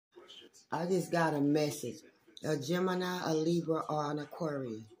I just got a message. A Gemini, a Libra, or an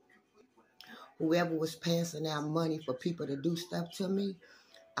Aquarius. Whoever was passing out money for people to do stuff to me,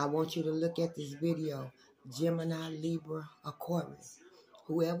 I want you to look at this video. Gemini, Libra, Aquarius.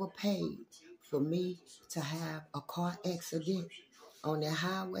 Whoever paid for me to have a car accident on that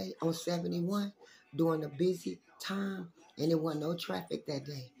highway on 71 during a busy time and there wasn't no traffic that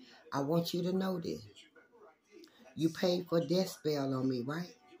day. I want you to know this. You paid for death spell on me,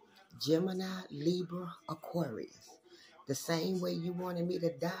 right? Gemini, Libra, Aquarius. The same way you wanted me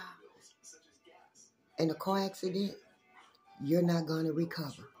to die in a car accident, you're not going to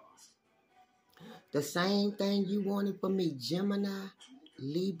recover. The same thing you wanted for me, Gemini,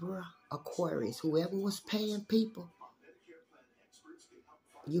 Libra, Aquarius. Whoever was paying people,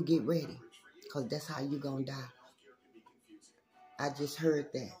 you get ready, because that's how you're going to die. I just heard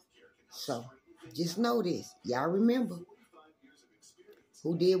that. So, just know this. Y'all remember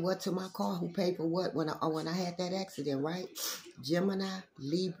who did what to my car, who paid for what when I had that accident, right? Gemini,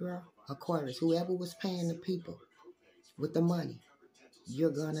 Libra, Aquarius. Whoever was paying the people with the money, you're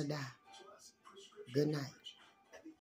going to die. Good night.